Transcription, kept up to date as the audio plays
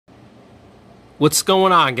What's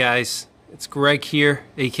going on, guys? It's Greg here,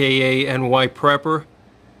 aka NYPrepper.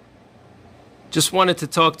 Just wanted to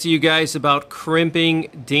talk to you guys about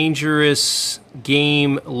crimping dangerous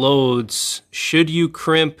game loads. Should you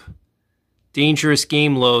crimp dangerous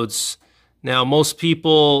game loads? Now, most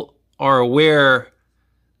people are aware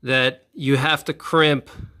that you have to crimp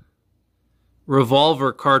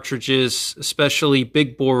revolver cartridges, especially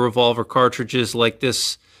big bore revolver cartridges like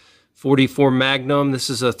this 44 Magnum. This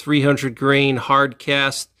is a 300 grain hard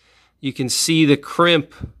cast. You can see the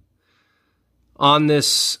crimp on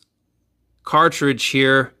this cartridge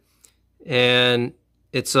here, and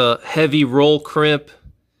it's a heavy roll crimp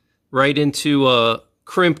right into a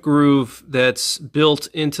crimp groove that's built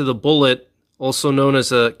into the bullet, also known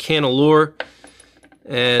as a cannelure.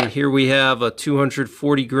 And here we have a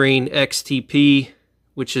 240 grain XTP,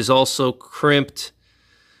 which is also crimped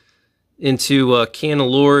into a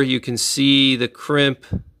cannelure. You can see the crimp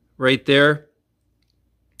right there.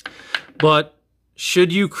 But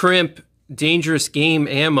should you crimp dangerous game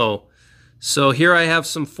ammo? So here I have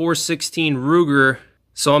some 416 Ruger.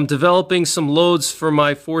 So I'm developing some loads for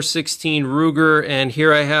my 416 Ruger, and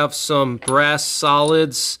here I have some brass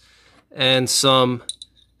solids and some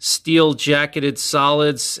steel jacketed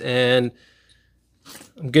solids, and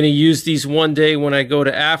I'm going to use these one day when I go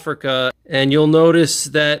to Africa. And you'll notice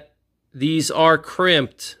that these are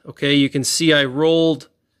crimped. Okay, you can see I rolled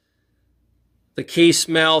the case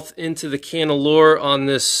mouth into the cannelure on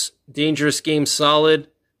this dangerous game solid.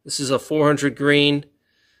 This is a 400 grain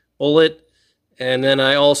bullet, and then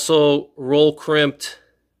I also roll crimped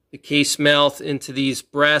the case mouth into these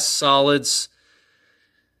brass solids.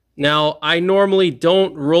 Now, I normally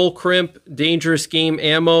don't roll crimp dangerous game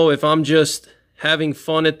ammo if I'm just having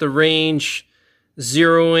fun at the range,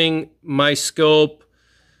 zeroing my scope,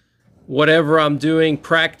 whatever I'm doing,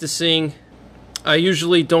 practicing. I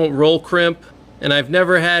usually don't roll crimp, and I've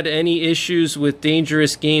never had any issues with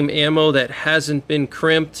dangerous game ammo that hasn't been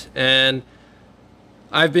crimped. And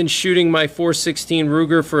I've been shooting my 416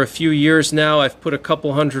 Ruger for a few years now. I've put a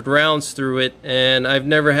couple hundred rounds through it, and I've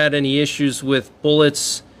never had any issues with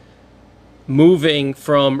bullets moving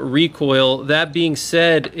from recoil. That being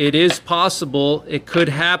said, it is possible, it could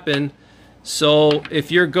happen. So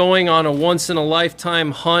if you're going on a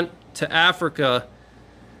once-in-a-lifetime hunt to Africa,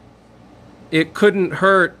 it couldn't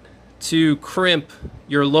hurt to crimp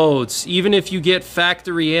your loads. Even if you get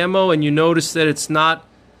factory ammo and you notice that it's not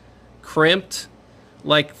crimped,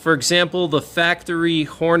 like for example the factory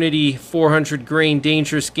Hornady 400 grain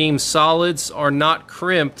dangerous game solids are not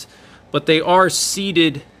crimped, but they are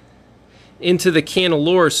seated into the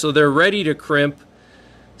cannelure, so they're ready to crimp.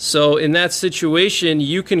 So in that situation,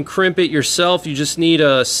 you can crimp it yourself. You just need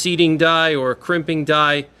a seating die or a crimping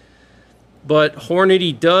die. But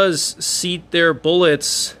Hornady does seat their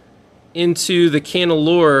bullets into the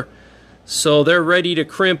cannelure, so they're ready to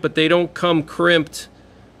crimp, but they don't come crimped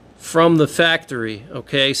from the factory.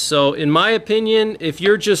 Okay, so in my opinion, if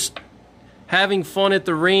you're just having fun at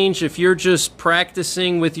the range, if you're just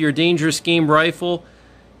practicing with your dangerous game rifle,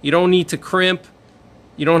 you don't need to crimp.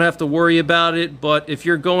 You don't have to worry about it. But if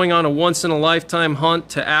you're going on a once-in-a-lifetime hunt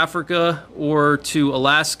to Africa or to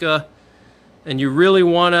Alaska, and you really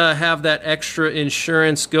want to have that extra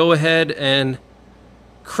insurance, go ahead and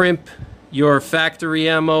crimp your factory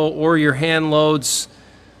ammo or your hand loads.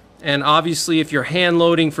 And obviously, if you're hand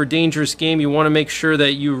loading for dangerous game, you want to make sure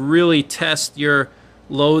that you really test your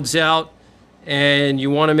loads out, and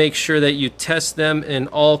you want to make sure that you test them in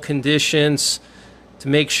all conditions to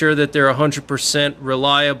make sure that they're 100%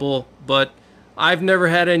 reliable. But I've never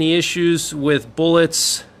had any issues with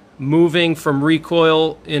bullets moving from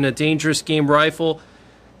recoil in a dangerous game rifle.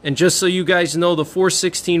 And just so you guys know, the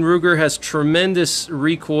 416 Ruger has tremendous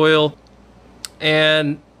recoil,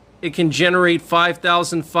 and it can generate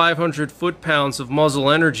 5,500 foot-pounds of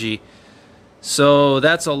muzzle energy. So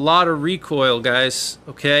that's a lot of recoil, guys,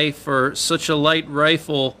 okay? For such a light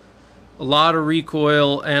rifle, a lot of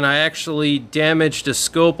recoil. And I actually damaged a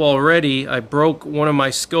scope already. I broke one of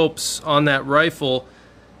my scopes on that rifle,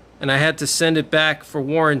 and I had to send it back for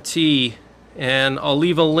warranty. And I'll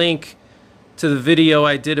leave a link to the video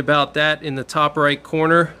I did about that in the top right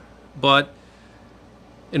corner. But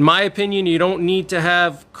in my opinion, you don't need to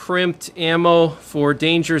have crimped ammo for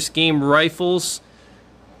dangerous game rifles,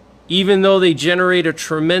 even though they generate a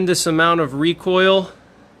tremendous amount of recoil,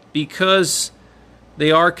 because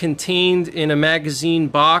they are contained in a magazine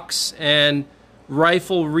box, and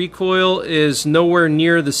rifle recoil is nowhere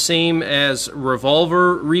near the same as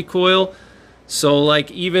revolver recoil. So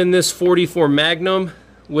like even this 44 Magnum,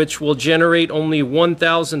 which will generate only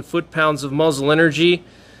 1,000 foot-pounds of muzzle energy,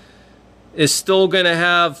 is still going to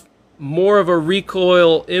have more of a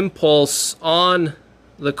recoil impulse on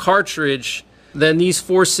the cartridge than these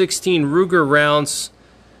 416 Ruger rounds,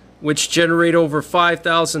 which generate over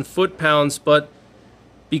 5,000 foot-pounds. But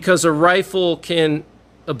because a rifle can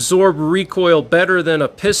absorb recoil better than a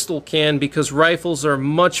pistol can, because rifles are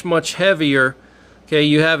much, much heavier. Okay,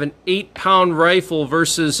 you have an 8-pound rifle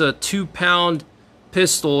versus a 2-pound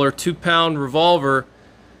pistol or 2-pound revolver.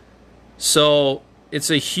 So it's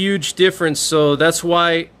a huge difference. So that's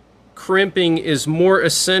why crimping is more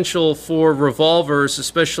essential for revolvers,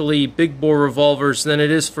 especially big bore revolvers, than it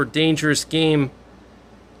is for dangerous game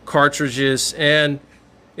cartridges. And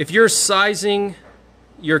if you're sizing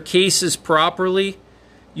your cases properly,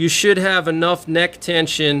 you should have enough neck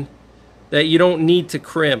tension that you don't need to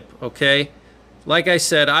crimp, okay? Like I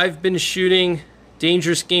said, I've been shooting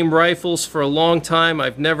dangerous game rifles for a long time.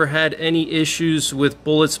 I've never had any issues with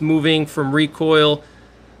bullets moving from recoil,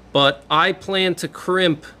 but I plan to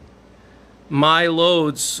crimp my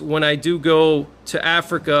loads when I do go to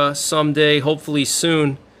Africa someday, hopefully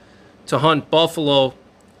soon, to hunt buffalo.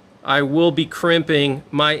 I will be crimping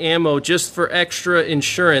my ammo just for extra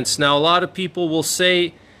insurance. Now, a lot of people will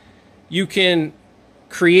say you can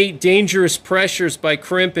create dangerous pressures by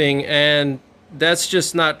crimping, and that's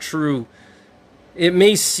just not true. It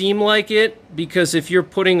may seem like it, because if you're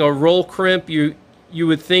putting a roll crimp, you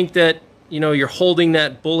would think that, you know, you're holding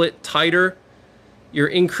that bullet tighter, you're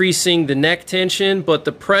increasing the neck tension, but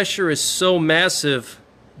the pressure is so massive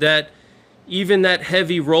that even that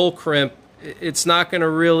heavy roll crimp, it's not going to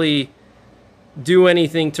really do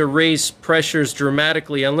anything to raise pressures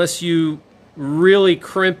dramatically unless you really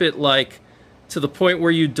crimp it, like to the point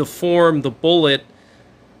where you deform the bullet.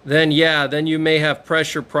 Then yeah, then you may have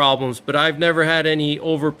pressure problems. But I've never had any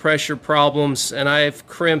overpressure problems, and I've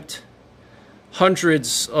crimped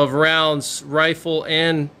hundreds of rounds, rifle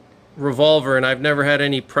and revolver, and I've never had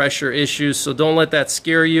any pressure issues. So don't let that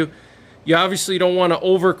scare you. You obviously don't want to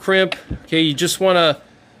over crimp. Okay, you just want to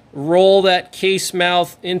roll that case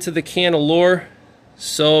mouth into the cantilure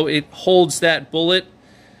so it holds that bullet.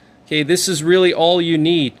 Okay, this is really all you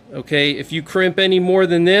need. Okay, if you crimp any more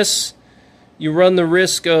than this, you run the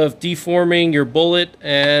risk of deforming your bullet,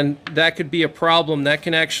 and that could be a problem. That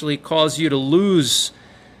can actually cause you to lose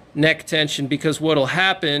neck tension, because what will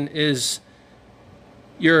happen is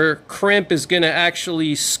your crimp is going to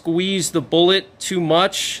actually squeeze the bullet too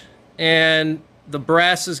much, and the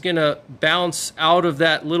brass is going to bounce out of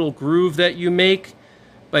that little groove that you make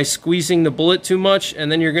by squeezing the bullet too much,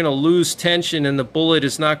 and then you're going to lose tension, and the bullet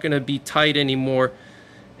is not going to be tight anymore,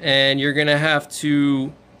 and you're going to have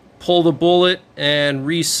to pull the bullet and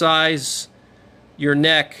resize your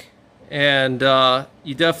neck, and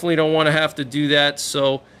you definitely don't want to have to do that.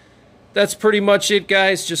 So that's pretty much it,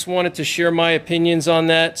 guys. Just wanted to share my opinions on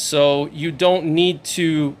that. So you don't need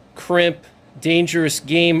to crimp dangerous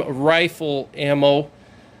game rifle ammo.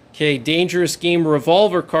 Okay, dangerous game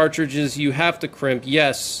revolver cartridges you have to crimp,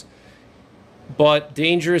 yes. But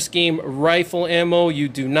dangerous game rifle ammo you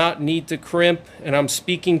do not need to crimp. And I'm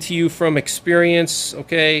speaking to you from experience,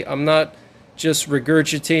 okay? I'm not just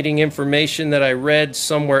regurgitating information that I read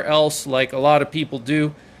somewhere else like a lot of people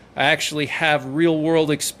do. I actually have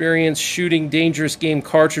real-world experience shooting dangerous game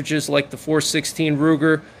cartridges like the 416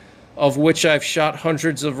 Ruger, of which I've shot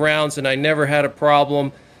hundreds of rounds, and I never had a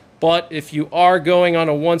problem. But if you are going on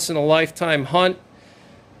a once-in-a-lifetime hunt,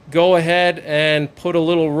 go ahead and put a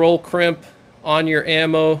little roll crimp on your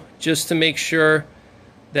ammo just to make sure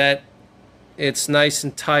that it's nice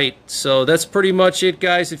and tight. So that's pretty much it,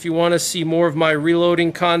 guys. If you want to see more of my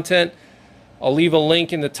reloading content, I'll leave a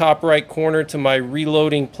link in the top right corner to my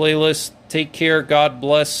reloading playlist. Take care, God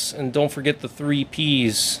bless, and don't forget the 3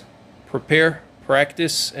 Ps. Prepare,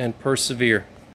 practice, and persevere.